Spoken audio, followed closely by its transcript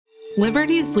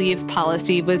Liberty's leave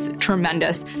policy was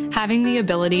tremendous. Having the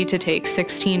ability to take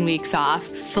 16 weeks off,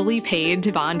 fully paid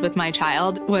to bond with my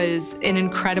child, was an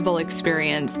incredible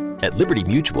experience. At Liberty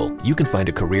Mutual, you can find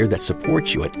a career that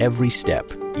supports you at every step,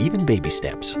 even baby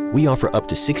steps. We offer up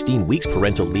to 16 weeks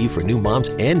parental leave for new moms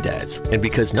and dads. And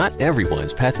because not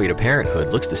everyone's pathway to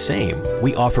parenthood looks the same,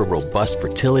 we offer robust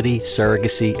fertility,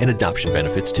 surrogacy, and adoption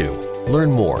benefits too.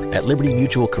 Learn more at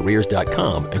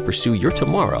libertymutualcareers.com and pursue your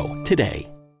tomorrow today.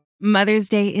 Mother's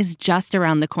Day is just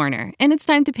around the corner, and it's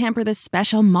time to pamper the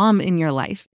special mom in your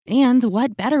life. And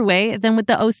what better way than with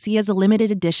the Osea's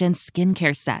limited edition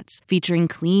skincare sets, featuring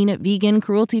clean, vegan,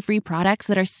 cruelty-free products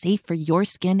that are safe for your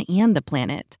skin and the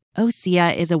planet.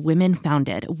 Osea is a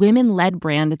women-founded, women-led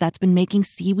brand that's been making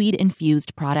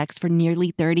seaweed-infused products for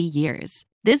nearly 30 years.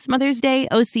 This Mother's Day,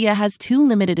 Osea has 2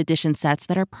 limited edition sets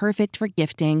that are perfect for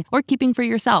gifting or keeping for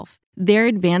yourself. Their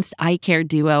advanced eye care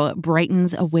duo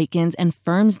brightens, awakens, and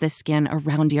firms the skin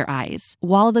around your eyes,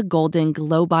 while the Golden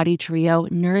Glow Body Trio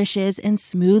nourishes and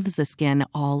smooths the skin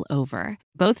all over.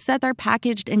 Both sets are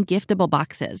packaged in giftable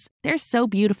boxes. They're so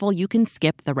beautiful you can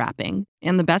skip the wrapping.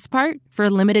 And the best part? For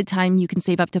a limited time, you can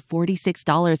save up to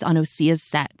 $46 on Osea's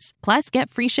sets. Plus, get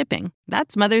free shipping.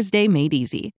 That's Mother's Day made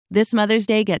easy. This Mother's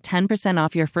Day, get 10%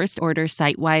 off your first order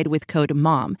site-wide with code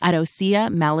MOM at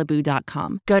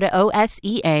OseaMalibu.com. Go to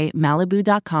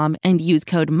OSEAMalibu.com and use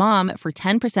code MOM for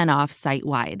 10% off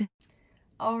site-wide.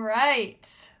 All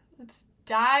right, let's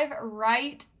dive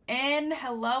right in.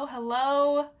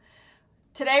 Hello.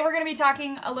 Today we're going to be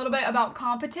talking a little bit about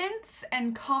competence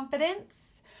and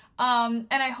confidence. And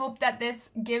I hope that this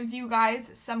gives you guys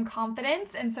some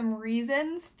confidence and some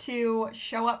reasons to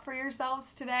show up for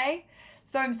yourselves today.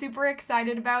 So I'm super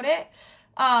excited about it.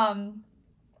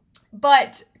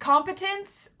 But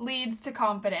competence leads to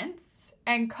confidence,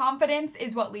 and confidence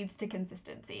is what leads to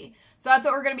consistency. So that's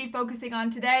what we're going to be focusing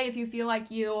on today. If you feel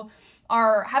like you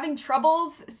are having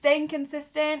troubles staying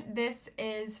consistent, this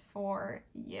is for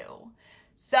you.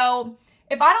 So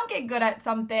if I don't get good at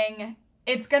something,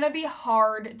 it's going to be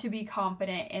hard to be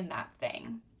confident in that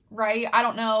thing, right? I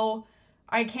don't know.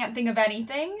 I can't think of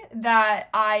anything that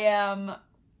I am,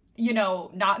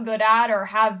 not good at or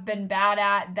have been bad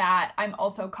at that I'm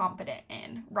also confident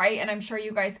in, right? And I'm sure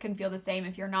you guys can feel the same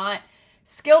if you're not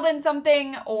skilled in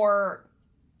something or,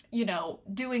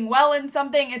 doing well in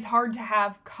something. It's hard to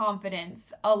have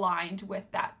confidence aligned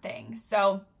with that thing.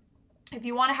 So if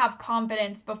you want to have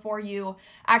confidence before you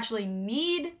actually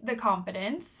need the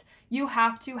confidence, you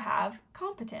have to have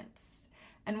competence.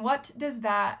 And what does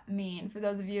that mean? For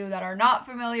those of you that are not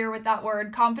familiar with that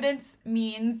word, competence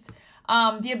means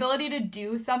the ability to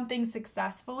do something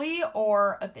successfully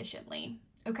or efficiently.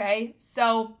 Okay,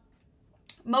 so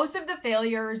most of the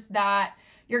failures that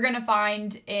you're going to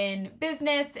find in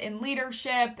business, in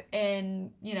leadership,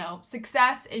 in,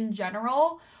 success in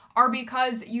general are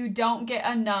because you don't get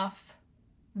enough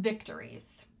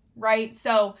victories, right?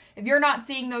 So if you're not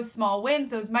seeing those small wins,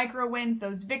 those micro wins,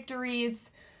 those victories,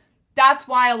 that's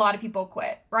why a lot of people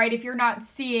quit, right? If you're not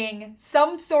seeing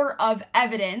some sort of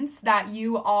evidence that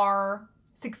you are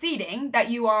succeeding, that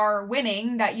you are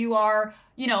winning, that you are,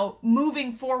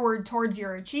 moving forward towards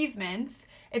your achievements,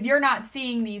 if you're not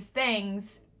seeing these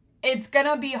things, it's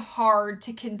gonna be hard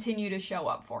to continue to show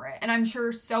up for it. And I'm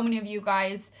sure so many of you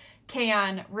guys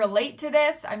can relate to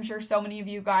this. I'm sure so many of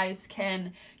you guys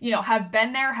can, have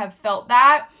been there, have felt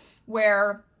that,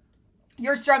 where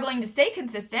you're struggling to stay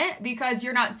consistent because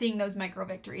you're not seeing those micro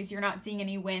victories. You're not seeing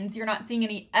any wins. You're not seeing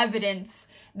any evidence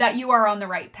that you are on the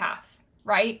right path,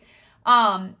 right?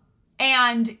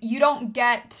 And you don't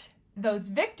get those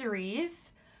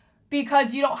victories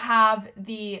because you don't have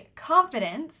the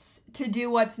confidence to do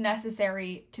what's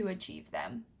necessary to achieve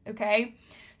them, okay?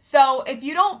 So if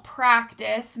you don't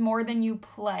practice more than you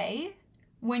play,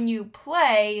 when you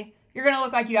play, you're going to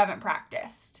look like you haven't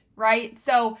practiced, right?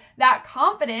 So that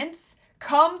confidence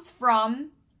comes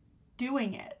from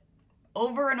doing it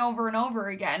over and over and over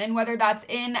again. And whether that's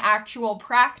in actual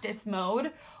practice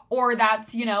mode or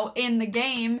that's, in the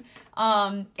game,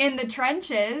 in the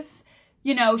trenches,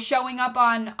 showing up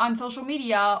on social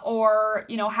media or,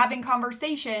 having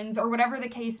conversations or whatever the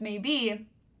case may be.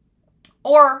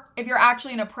 Or if you're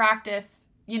actually in a practice,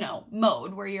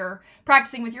 mode where you're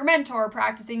practicing with your mentor,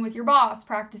 practicing with your boss,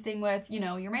 practicing with,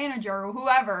 your manager or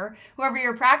whoever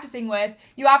you're practicing with,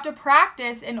 you have to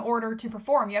practice in order to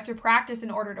perform. You have to practice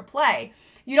in order to play.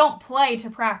 You don't play to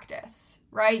practice,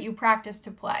 right? You practice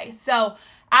to play. So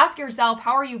ask yourself,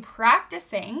 how are you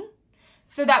practicing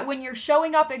so that when you're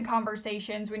showing up in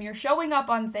conversations, when you're showing up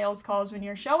on sales calls, when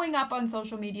you're showing up on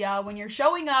social media, when you're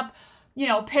showing up,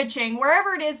 pitching,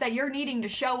 wherever it is that you're needing to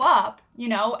show up,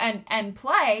 and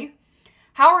play,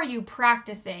 How are you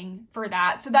practicing for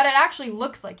that so that it actually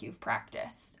looks like you've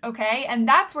practiced, okay? And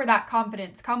that's where that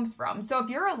confidence comes from. So if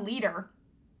you're a leader,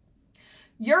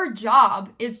 your job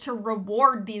is to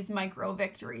reward these micro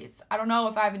victories. I don't know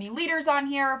if I have any leaders on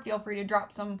here. Feel free to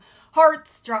drop some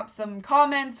hearts, drop some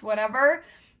comments, whatever.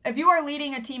 If you are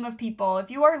leading a team of people,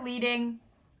 if you are leading,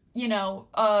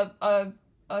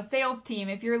 a sales team,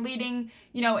 if you're leading,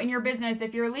 in your business,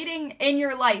 if you're leading in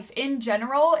your life in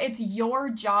general, it's your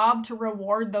job to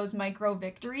reward those micro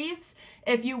victories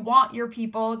if you want your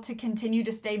people to continue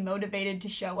to stay motivated to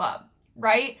show up,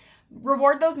 right?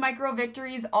 Reward those micro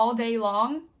victories all day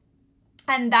long.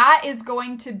 And that is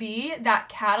going to be that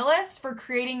catalyst for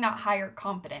creating that higher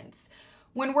confidence.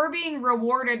 When we're being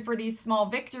rewarded for these small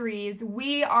victories,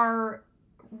 we are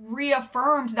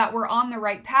reaffirmed that we're on the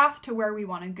right path to where we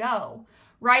want to go.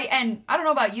 Right? And I don't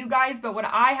know about you guys, but what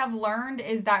I have learned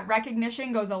is that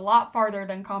recognition goes a lot farther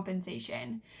than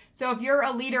compensation. So if you're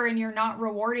a leader and you're not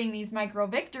rewarding these micro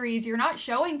victories, you're not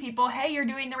showing people, hey, you're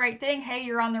doing the right thing. Hey,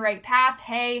 you're on the right path.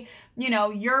 Hey,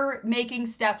 you're making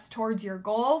steps towards your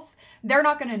goals. They're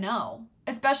not going to know,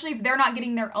 especially if they're not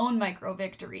getting their own micro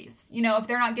victories, if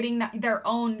they're not getting their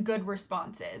own good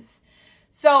responses.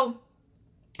 So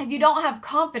if you don't have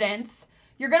confidence,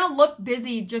 you're going to look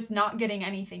busy just not getting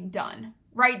anything done.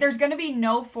 Right? There's going to be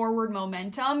no forward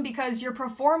momentum because you're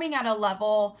performing at a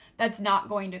level that's not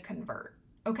going to convert.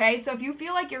 Okay? So if you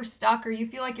feel like you're stuck or you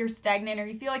feel like you're stagnant or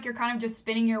you feel like you're kind of just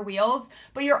spinning your wheels,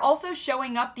 but you're also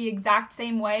showing up the exact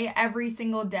same way every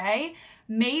single day,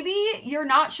 maybe you're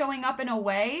not showing up in a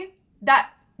way that,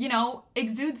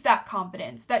 exudes that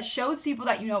confidence, that shows people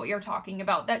that you know what you're talking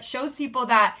about, that shows people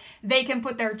that they can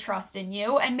put their trust in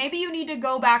you. And maybe you need to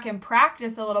go back and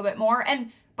practice a little bit more.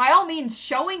 And by all means,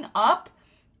 showing up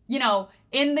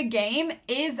in the game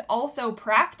is also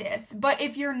practice. But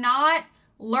if you're not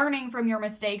learning from your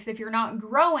mistakes, if you're not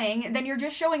growing, then you're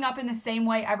just showing up in the same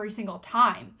way every single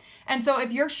time. And so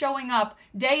if you're showing up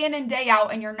day in and day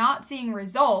out and you're not seeing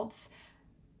results,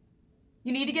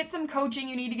 you need to get some coaching,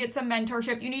 you need to get some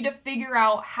mentorship, you need to figure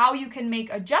out how you can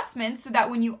make adjustments so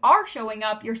that when you are showing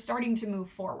up, you're starting to move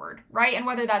forward, right? And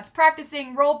whether that's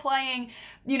practicing, role playing,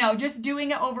 just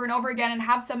doing it over and over again and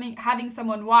having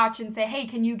someone watch and say, hey,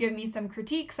 can you give me some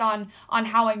critiques on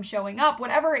how I'm showing up?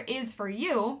 Whatever it is for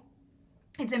you,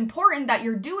 it's important that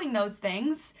you're doing those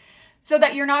things so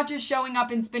that you're not just showing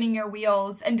up and spinning your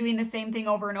wheels and doing the same thing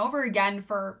over and over again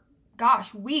for,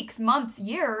 weeks, months,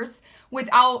 years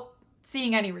without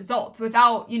seeing any results,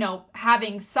 without,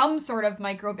 having some sort of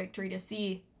micro victory to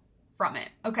see from it,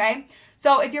 okay?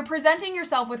 So if you're presenting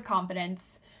yourself with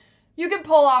confidence, you can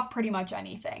pull off pretty much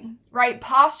anything, right?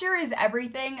 Posture is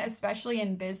everything, especially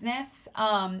in business.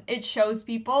 It shows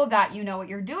people that you know what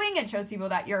you're doing. It shows people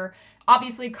that you're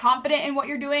obviously confident in what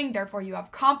you're doing. Therefore, you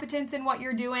have competence in what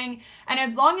you're doing. And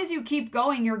as long as you keep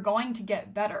going, you're going to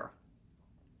get better,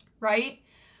 right?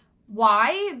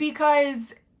 Why?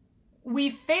 Because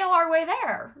we fail our way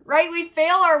there, right? We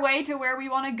fail our way to where we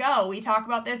want to go. We talk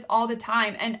about this all the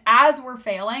time. And as we're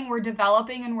failing, we're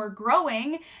developing and we're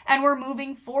growing and we're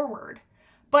moving forward.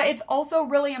 But it's also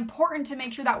really important to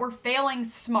make sure that we're failing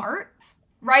smart,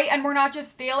 right? And we're not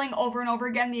just failing over and over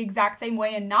again the exact same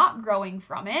way and not growing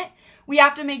from it. We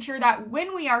have to make sure that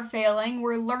when we are failing,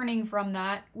 we're learning from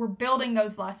that. We're building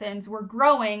those lessons. We're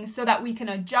growing so that we can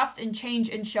adjust and change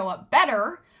and show up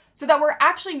better, so that we're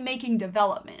actually making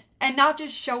development and not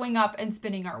just showing up and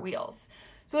spinning our wheels.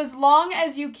 So as long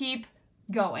as you keep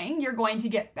going, you're going to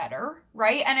get better,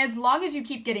 right? And as long as you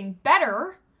keep getting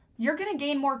better, you're going to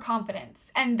gain more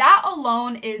confidence. And that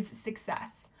alone is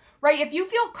success, right? If you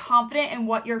feel confident in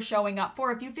what you're showing up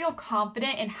for, if you feel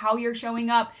confident in how you're showing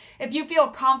up, if you feel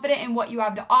confident in what you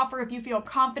have to offer, if you feel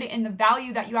confident in the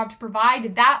value that you have to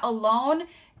provide, that alone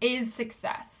is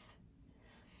success.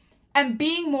 And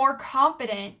being more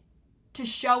confident to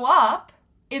show up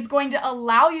is going to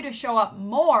allow you to show up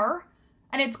more,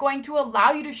 and it's going to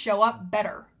allow you to show up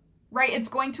better, right? It's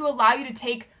going to allow you to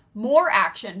take more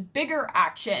action, bigger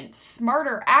action,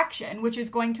 smarter action, which is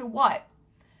going to what?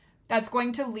 That's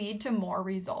going to lead to more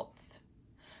results.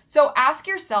 So ask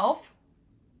yourself,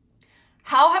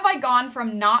 how have I gone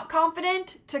from not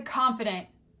confident to confident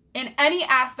in any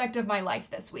aspect of my life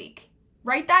this week?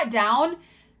 Write that down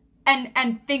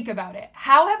and think about it.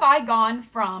 How have I gone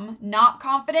from not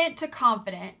confident to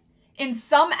confident in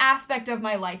some aspect of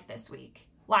my life this week,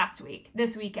 last week,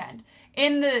 this weekend,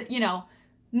 in the,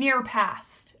 near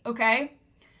past, okay?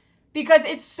 Because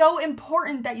it's so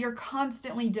important that you're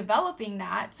constantly developing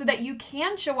that so that you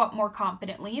can show up more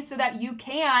confidently, so that you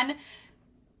can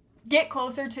get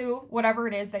closer to whatever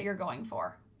it is that you're going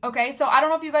for, okay? So I don't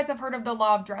know if you guys have heard of the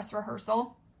law of dress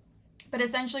rehearsal, But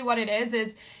essentially what it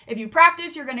is if you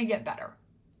practice, you're going to get better,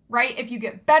 right? If you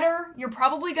get better, you're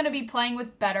probably going to be playing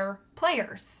with better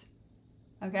players,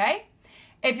 okay?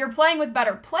 If you're playing with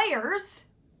better players,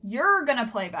 you're going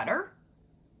to play better,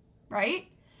 right?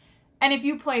 And if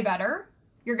you play better,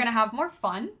 you're going to have more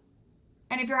fun.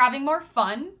 And if you're having more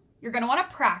fun, you're going to want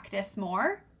to practice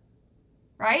more,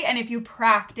 right? And if you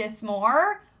practice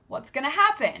more, what's going to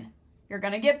happen? You're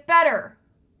going to get better.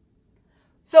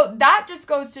 So that just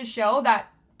goes to show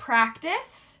that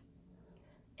practice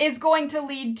is going to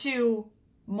lead to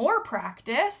more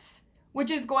practice,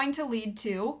 which is going to lead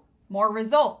to more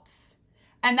results.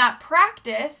 And that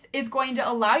practice is going to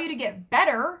allow you to get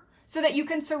better so that you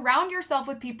can surround yourself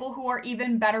with people who are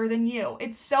even better than you.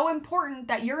 It's so important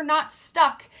that you're not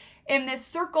stuck in this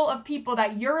circle of people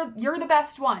that you're the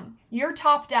best one, you're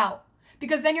topped out,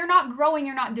 because then you're not growing,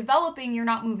 you're not developing, you're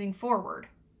not moving forward,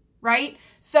 right?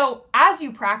 So as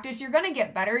you practice, you're going to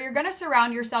get better. You're going to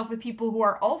surround yourself with people who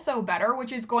are also better,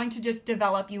 which is going to just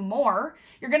develop you more.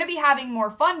 You're going to be having more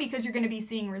fun because you're going to be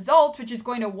seeing results, which is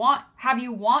going to have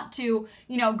you want to,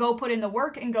 go put in the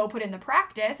work and go put in the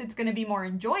practice. It's going to be more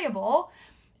enjoyable.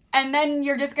 And then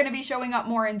you're just going to be showing up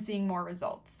more and seeing more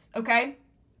results, okay?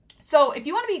 So if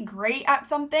you want to be great at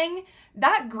something,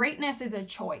 that greatness is a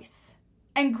choice.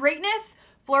 And greatness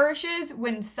flourishes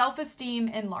when self-esteem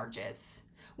enlarges.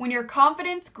 When your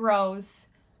confidence grows,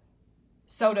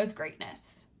 so does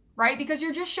greatness, right? Because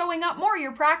you're just showing up more,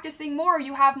 you're practicing more,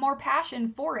 you have more passion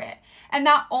for it. And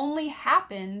that only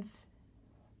happens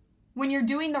when you're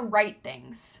doing the right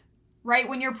things, right?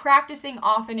 When you're practicing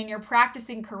often and you're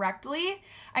practicing correctly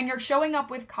and you're showing up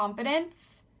with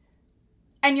confidence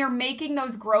and you're making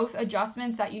those growth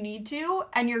adjustments that you need to,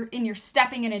 and you're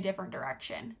stepping in a different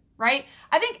direction, right?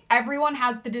 I think everyone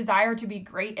has the desire to be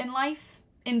great in life,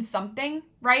 in something,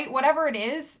 right? Whatever it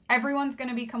is, everyone's going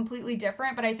to be completely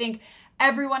different, but I think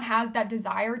everyone has that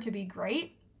desire to be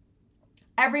great.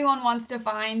 Everyone wants to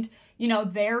find,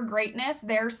 their greatness,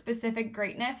 their specific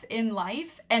greatness in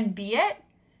life and be it.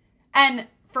 And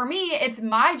for me, it's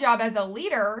my job as a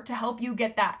leader to help you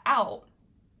get that out,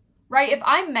 right? If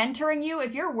I'm mentoring you,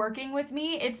 if you're working with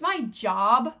me, it's my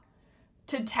job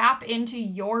to tap into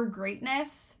your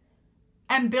greatness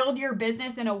and build your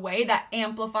business in a way that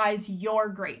amplifies your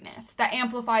greatness, that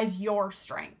amplifies your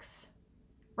strengths,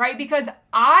 right? Because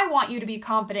I want you to be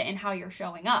confident in how you're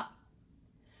showing up.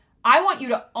 I want you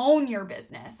to own your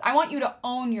business. I want you to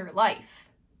own your life.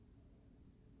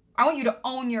 I want you to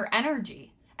own your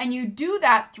energy. And you do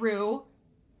that through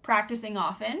practicing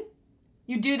often.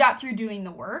 You do that through doing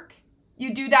the work.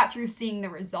 You do that through seeing the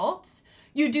results.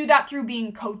 You do that through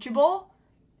being coachable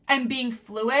and being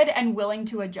fluid and willing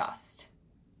to adjust.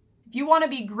 If you want to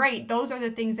be great, those are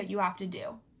the things that you have to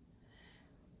do.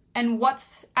 And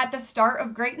what's at the start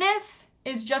of greatness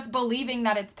is just believing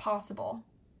that it's possible,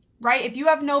 right? If you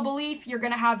have no belief, you're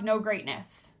going to have no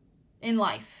greatness in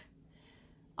life.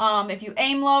 If you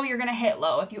aim low, you're going to hit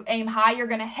low. If you aim high, you're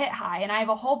going to hit high. And I have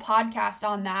a whole podcast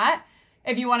on that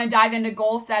if you want to dive into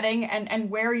goal setting and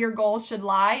where your goals should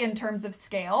lie in terms of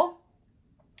scale.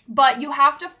 But you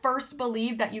have to first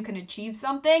believe that you can achieve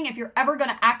something if you're ever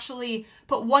going to actually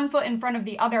put one foot in front of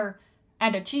the other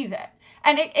and achieve it.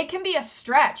 And it can be a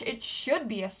stretch. It should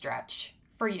be a stretch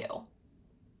for you,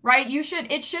 right?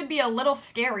 It should be a little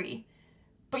scary,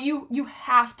 but you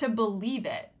have to believe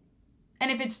it. And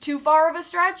if it's too far of a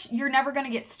stretch, you're never going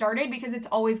to get started because it's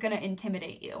always going to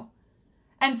intimidate you.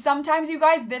 And sometimes, you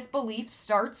guys, this belief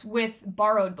starts with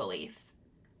borrowed belief,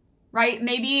 right?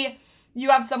 Maybe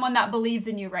you have someone that believes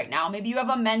in you right now. Maybe you have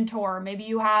a mentor. Maybe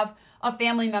you have a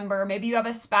family member. Maybe you have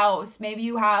a spouse. Maybe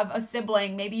you have a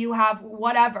sibling. Maybe you have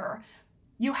whatever.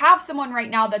 You have someone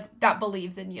right now that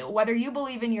believes in you, whether you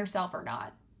believe in yourself or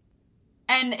not.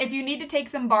 And if you need to take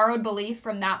some borrowed belief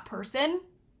from that person,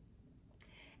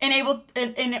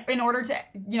 in order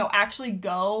to, actually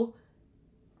go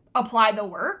apply the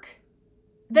work,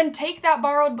 then take that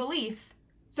borrowed belief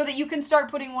so that you can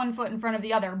start putting one foot in front of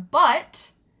the other.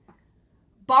 But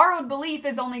borrowed belief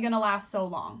is only going to last so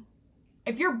long.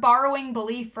 If you're borrowing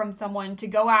belief from someone to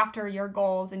go after your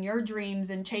goals and your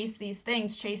dreams and chase these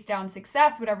things, chase down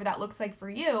success, whatever that looks like for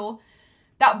you,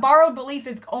 that borrowed belief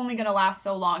is only going to last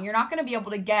so long. You're not going to be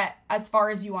able to get as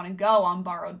far as you want to go on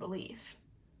borrowed belief,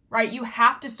 right? You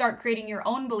have to start creating your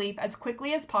own belief as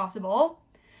quickly as possible.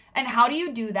 And how do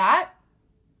you do that?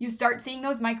 You start seeing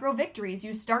those micro victories.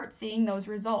 You start seeing those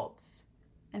results.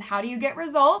 And how do you get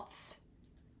results?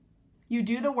 You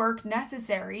do the work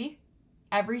necessary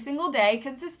every single day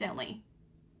consistently.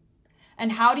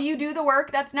 And how do you do the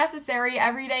work that's necessary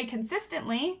every day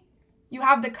consistently? You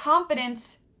have the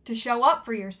confidence to show up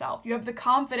for yourself. You have the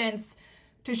confidence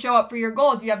to show up for your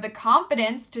goals. You have the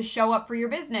confidence to show up for your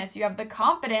business. You have the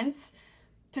confidence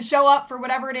to show up for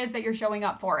whatever it is that you're showing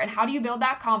up for. And how do you build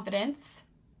that confidence?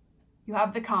 You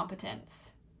have the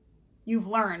competence. You've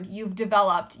learned, you've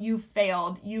developed, you've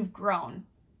failed, you've grown,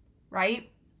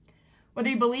 right? Whether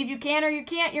you believe you can or you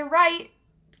can't, you're right.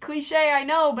 Cliche, I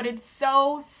know, but it's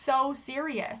so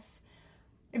serious.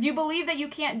 If you believe that you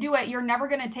can't do it, you're never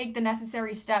going to take the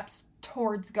necessary steps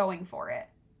towards going for it.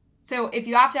 So if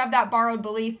you have to have that borrowed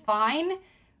belief, fine,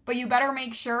 but you better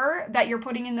make sure that you're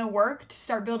putting in the work to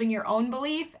start building your own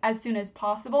belief as soon as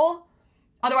possible.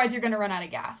 Otherwise, you're going to run out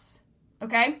of gas,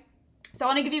 okay? So I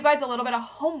want to give you guys a little bit of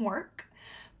homework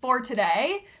for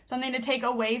today, something to take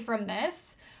away from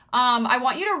this. I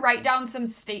want you to write down some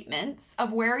statements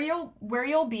of where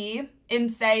you'll be in,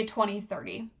 say,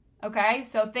 2030. Okay,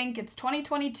 so think it's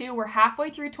 2022. We're halfway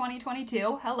through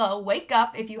 2022. Hello, wake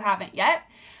up if you haven't yet,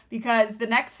 because the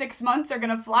next 6 months are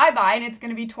going to fly by and it's going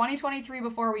to be 2023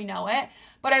 before we know it.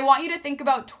 But I want you to think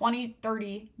about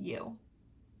 2030 you.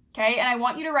 Okay, and I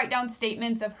want you to write down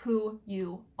statements of who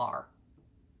you are.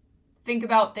 Think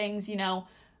about things,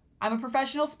 I'm a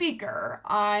professional speaker.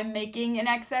 I'm making in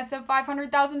excess of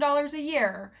 $500,000 a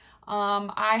year.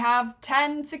 I have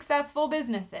 10 successful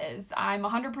businesses. I'm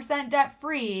 100% debt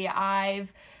free.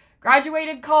 I've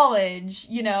graduated college.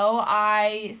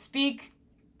 I speak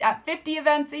at 50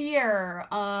 events a year.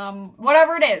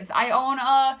 Whatever it is. I own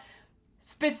a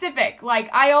specific,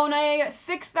 I own a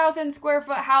 6,000 square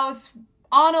foot house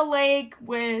on a lake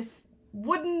with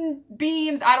wooden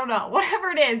beams. I don't know. Whatever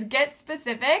it is, get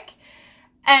specific.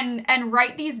 And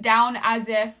write these down as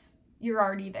if you're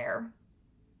already there,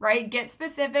 right? Get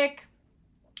specific.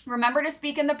 Remember to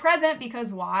speak in the present,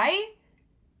 because why?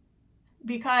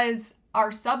 Because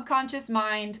our subconscious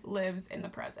mind lives in the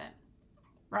present,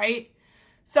 right?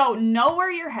 So know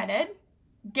where you're headed.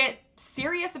 Get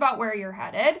serious about where you're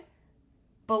headed.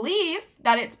 Believe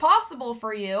that it's possible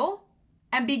for you,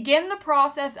 and begin the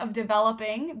process of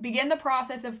developing, begin the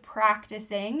process of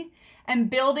practicing and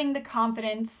building the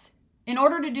confidence in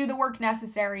order to do the work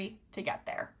necessary to get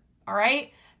there. All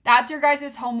right? That's your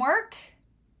guys' homework,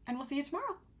 and we'll see you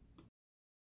tomorrow.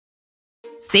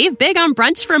 Save big on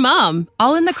brunch for mom,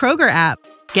 all in the Kroger app.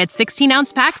 Get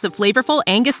 16-ounce packs of flavorful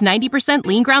Angus 90%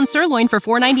 lean ground sirloin for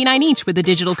 $4.99 each with a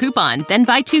digital coupon. Then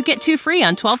buy 2, get 2 free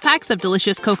on 12 packs of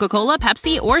delicious Coca-Cola,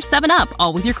 Pepsi, or 7-Up,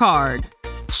 all with your card.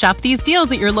 Shop these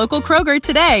deals at your local Kroger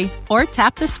today, or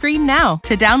tap the screen now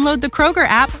to download the Kroger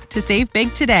app to save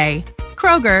big today.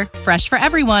 Kroger, fresh for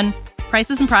everyone.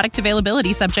 Prices and product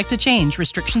availability subject to change.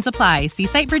 Restrictions apply. See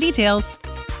site for details.